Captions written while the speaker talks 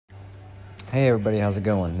Hey everybody, how's it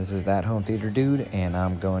going? This is ThatHomeTheaterDude, and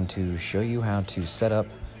I'm going to show you how to set up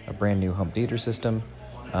a brand new home theater system.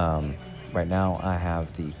 Right now I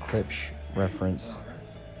have the Klipsch reference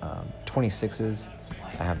 26s.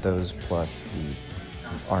 I have those plus the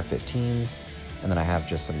R15s, and then I have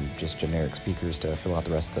just some generic speakers to fill out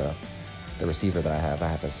the rest of the receiver that I have. I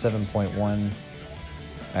have a 7.1,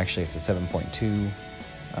 actually it's a 7.2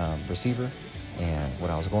 receiver, and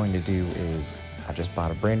what I was going to do is I just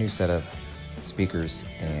bought a brand new set of speakers,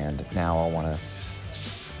 and now I want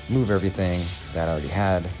to move everything that I already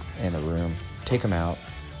had in the room, take them out,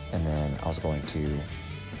 and then I was going to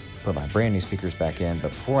put my brand new speakers back in. But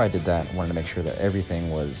before I did that, I wanted to make sure that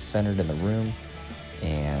everything was centered in the room,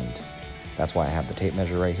 and that's why I have the tape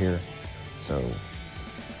measure right here. So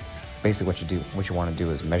basically what you want to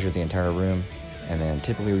do is measure the entire room, and then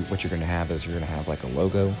typically what you're going to have is you're going to have like a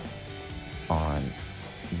logo on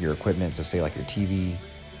your equipment. So say like your TV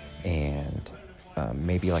and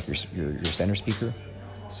maybe like your center speaker.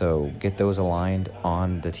 So get those aligned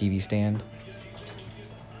on the TV stand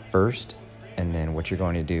first, and then what you're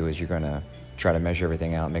going to do is you're going to try to measure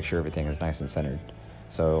everything out, make sure everything is nice and centered.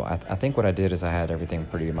 So I think what I did is I had everything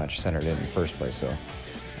pretty much centered in the first place. So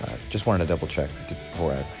just wanted to double check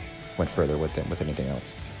before I went further with anything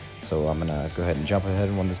else. So I'm gonna go ahead and jump ahead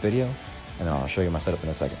on this video, and then I'll show you my setup in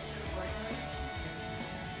a second.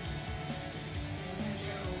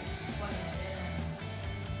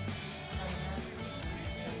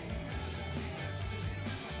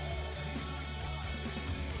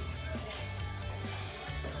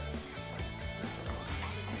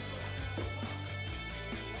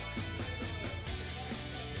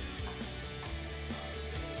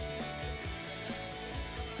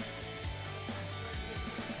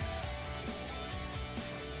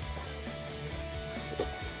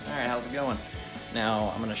 Alright, how's it going? Now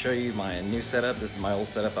I'm going to show you my new setup. This is my old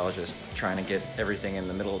setup. I was just trying to get everything in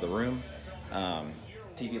the middle of the room.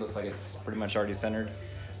 TV looks like it's pretty much already centered,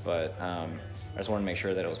 but I just wanted to make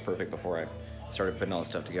sure that it was perfect before I started putting all this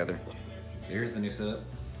stuff together. So here's the new setup.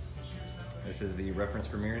 This is the reference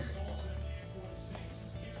premieres.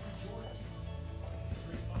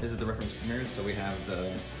 This is the reference premieres. So we have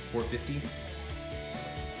the 450.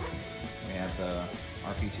 We have the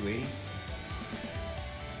RP280s.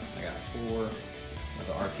 I got 4 of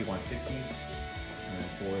the RP160s and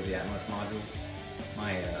then 4 of the Atmos modules.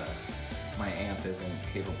 My amp isn't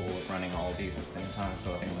capable of running all of these at the same time,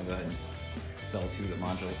 so I think I'm gonna go ahead and sell 2 of the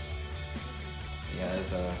modules. Yeah,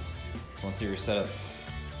 so once you're set up,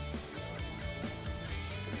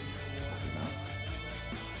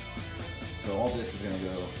 so all this is gonna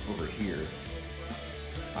go over here,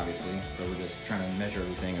 obviously. So we're just trying to measure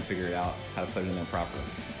everything and figure out how to put it in there properly.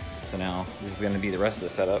 So now this is going to be the rest of the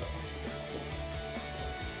setup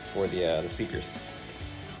for the speakers.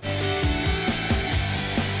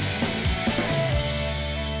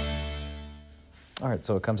 Alright,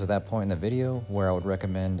 so it comes to that point in the video where I would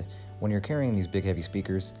recommend, when you're carrying these big heavy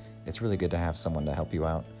speakers, it's really good to have someone to help you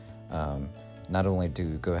out. Not only to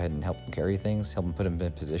go ahead and help them carry things, help them put them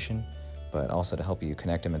in position, but also to help you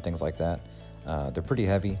connect them and things like that. They're pretty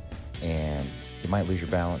heavy, and you might lose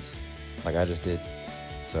your balance like I just did.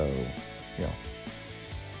 So, you know,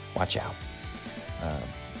 watch out.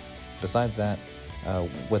 Besides that,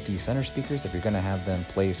 with these center speakers, if you're going to have them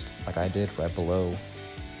placed like I did right below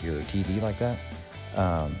your TV like that,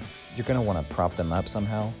 you're going to want to prop them up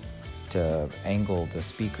somehow to angle the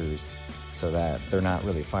speakers so that they're not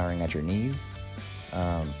really firing at your knees.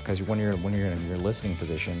 Because when you're in your listening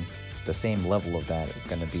position, the same level of that is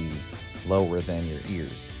going to be lower than your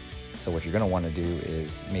ears. So what you're going to want to do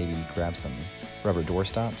is maybe grab some rubber door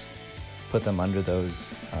stops, put them under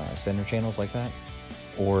those center channels like that,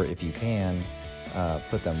 or if you can,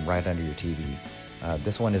 put them right under your TV.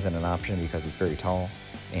 This one isn't an option because it's very tall,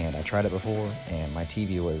 and I tried it before, and my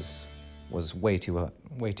TV was way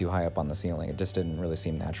too high up on the ceiling. It just didn't really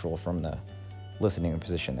seem natural from the listening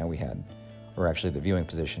position that we had, or actually the viewing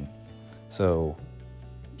position. So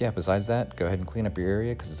yeah, besides that, go ahead and clean up your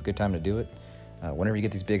area because it's a good time to do it. Whenever you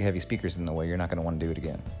get these big heavy speakers in the way, you're not going to want to do it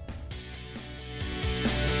again.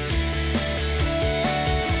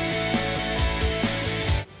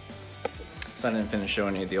 So I didn't finish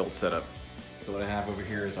showing you the old setup. So what I have over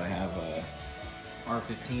here is I have a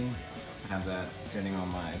R15. I have that sitting on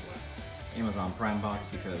my Amazon Prime box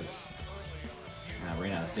because I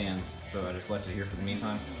ran out of stands, so I just left it here for the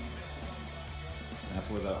meantime. And that's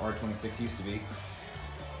where the R26 used to be.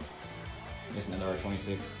 There's another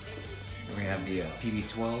R26. We have the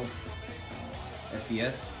PB12 SVS.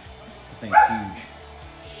 This thing's huge.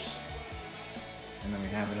 And then we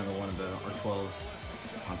have another one of the R12s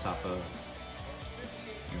on top of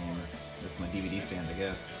this is my DVD stand, I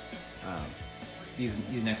guess.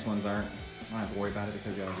 These next ones I don't have to worry about it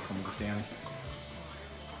because they already come with the stands.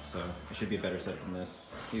 So it should be a better set than this.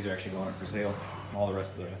 These are actually going up for sale. All the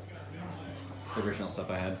rest of the original stuff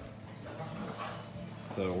I had.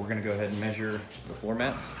 So we're gonna go ahead and measure the floor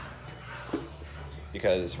mats,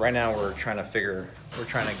 because right now we're trying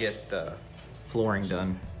to get the flooring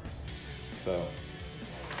done. So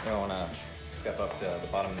we want to step up the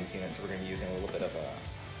bottom of these units. So we're gonna be using a little bit of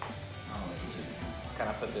kind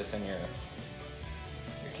of put this in your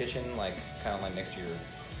kitchen, like kind of like next to your,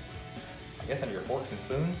 I guess, under your forks and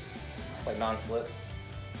spoons. It's like non-slip.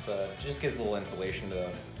 It just gives a little insulation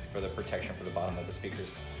for the protection for the bottom of the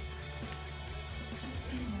speakers.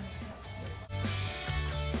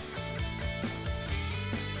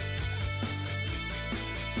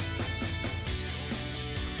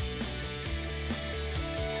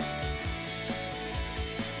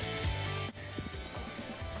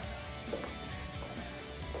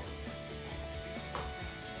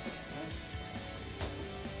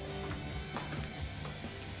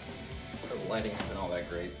 So the lighting isn't all that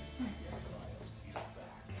great.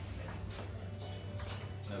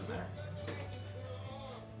 Nose there.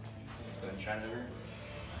 Let's go ahead and shine it over.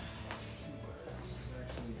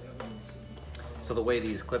 So the way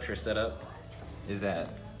these clips are set up is that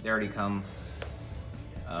they already come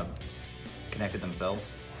connected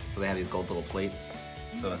themselves. So they have these gold little plates.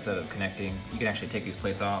 So instead of connecting, you can actually take these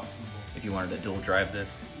plates off. If you wanted to dual drive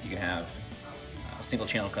this, you can have a single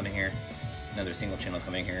channel coming here, another single channel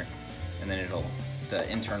coming here, and then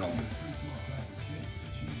the internal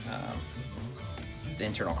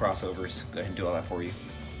crossovers, go ahead and do all that for you.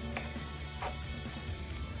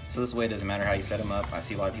 So this way it doesn't matter how you set them up. I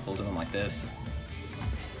see a lot of people do them like this.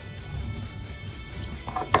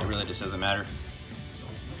 It really just doesn't matter.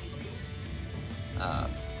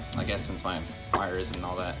 I guess since my wire isn't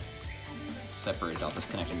all that separated, I'll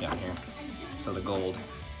just connect them down here. So the gold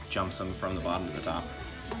jumps them from the bottom to the top.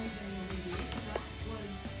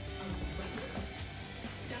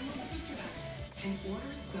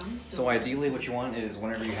 So ideally what you want is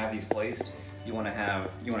whenever you have these placed, you want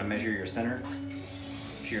to measure your center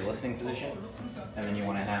to your listening position, and then you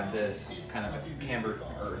want to have this kind of camber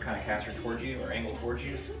or kind of caster towards you or angle towards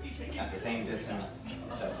you at the same distance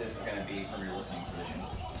that this is going to be from your listening position.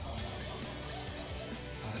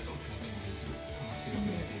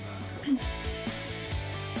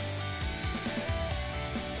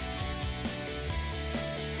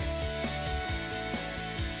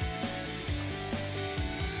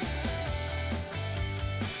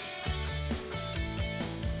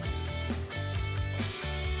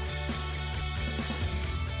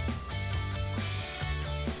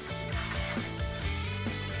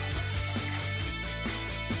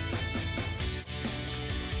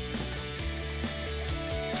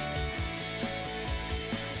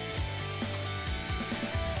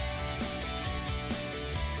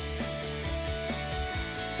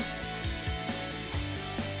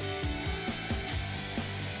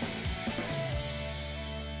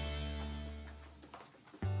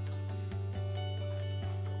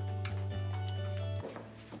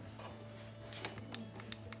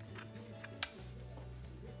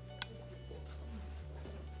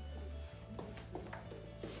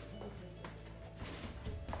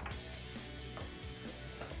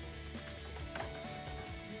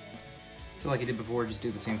 So like you did before, just do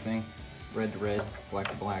the same thing. Red to red, black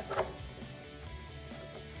to black.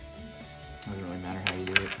 Doesn't really matter how you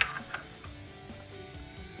do it.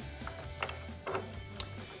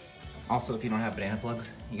 Also, if you don't have banana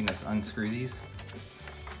plugs, you can just unscrew these.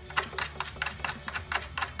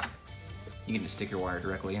 You can just stick your wire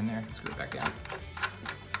directly in there and screw it back down.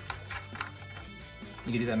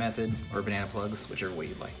 You can do that method or banana plugs, whichever way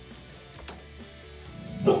you'd like.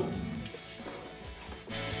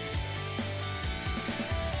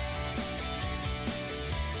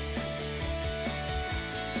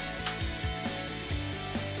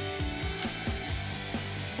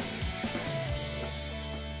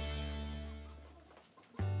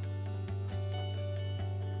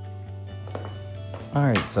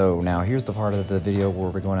 Alright, so now here's the part of the video where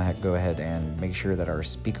we're going to go ahead and make sure that our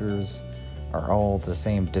speakers are all the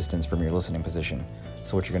same distance from your listening position.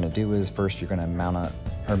 So what you're going to do is first you're going to mount up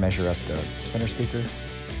or measure up the center speaker,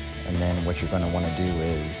 and then what you're going to want to do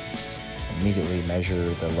is immediately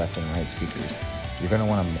measure the left and right speakers. You're going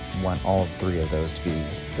to want all three of those to be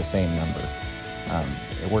the same number.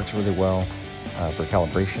 It works really well for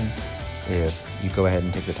calibration if you go ahead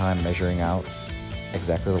and take the time measuring out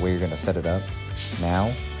exactly the way you're going to set it up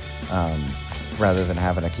now, rather than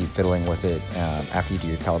having to keep fiddling with it after you do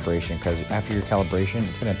your calibration, because after your calibration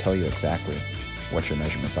it's going to tell you exactly what your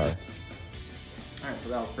measurements are. Alright, so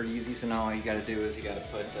that was pretty easy. So now all you gotta do is you gotta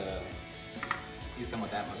put, these come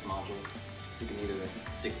with Atmos modules. So you can either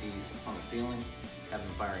stick these on the ceiling, have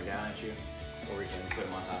them firing down at you, or you can put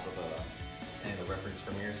them on top of any of the reference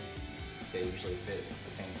premieres. They usually fit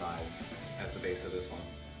the same size as the base of this one.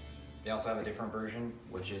 They also have a different version,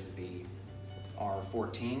 which is the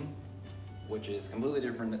R14, which is completely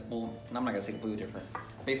different. Well, I'm not gonna say completely different.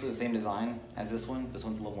 Basically the same design as this one. This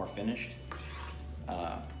one's a little more finished.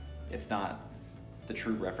 It's not the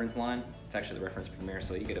true reference line. It's actually the reference premiere,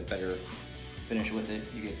 so you get a better finish with it.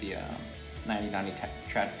 You get the 9090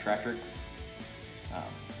 Tractrix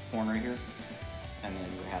horn right here, and then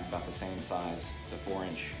you have about the same size, the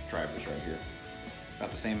 4-inch drivers right here.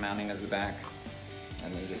 About the same mounting as the back,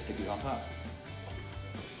 and then you just stick these on top.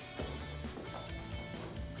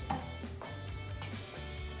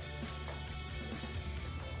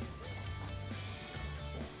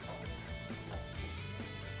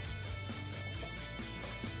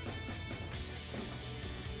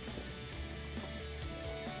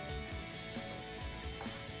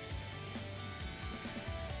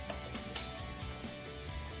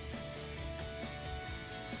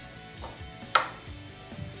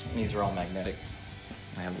 These are all magnetic.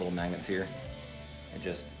 I have little magnets here. It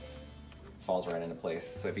just falls right into place.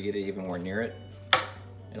 So if you get it even more near it,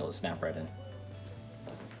 it'll just snap right in.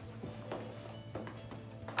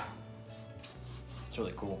 It's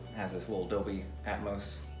really cool. It has this little Dolby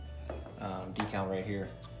Atmos decal right here.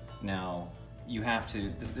 Now, you have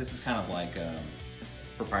to, this is kind of like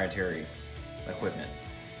proprietary equipment.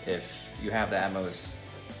 If you have the Atmos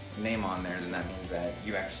name on there, then that means that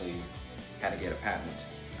you actually had to get a patent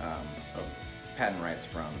rights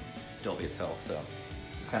from Dolby itself, so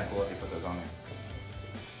it's kind of cool if they put those on there.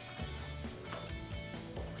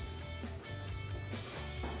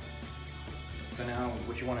 So now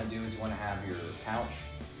what you want to do is you want to have your couch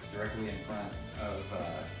directly in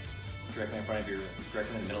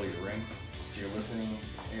the middle of your ring. So your listening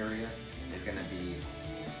area is going to be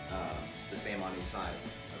the same on each side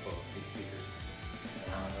of both these speakers. So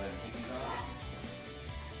now I'm going to go ahead and keep these on.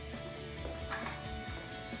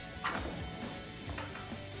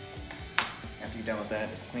 After you're done with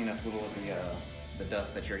that, just clean up a little of the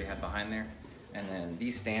dust that you already had behind there. And then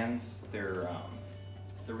these stands, they're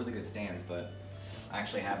really good stands, but I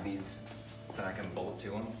actually have these that I can bolt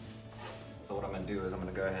to them. So what I'm gonna do is I'm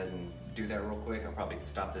gonna go ahead and do that real quick. I'll probably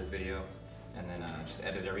stop this video and then just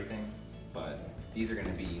edit everything. But these are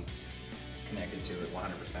gonna be connected to it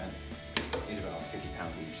 100%. These are about 50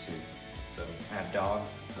 pounds each too. So I have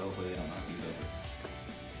dogs, so hopefully they don't knock these over.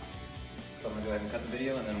 So I'm gonna go ahead and cut the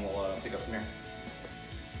video and then we'll pick up from there.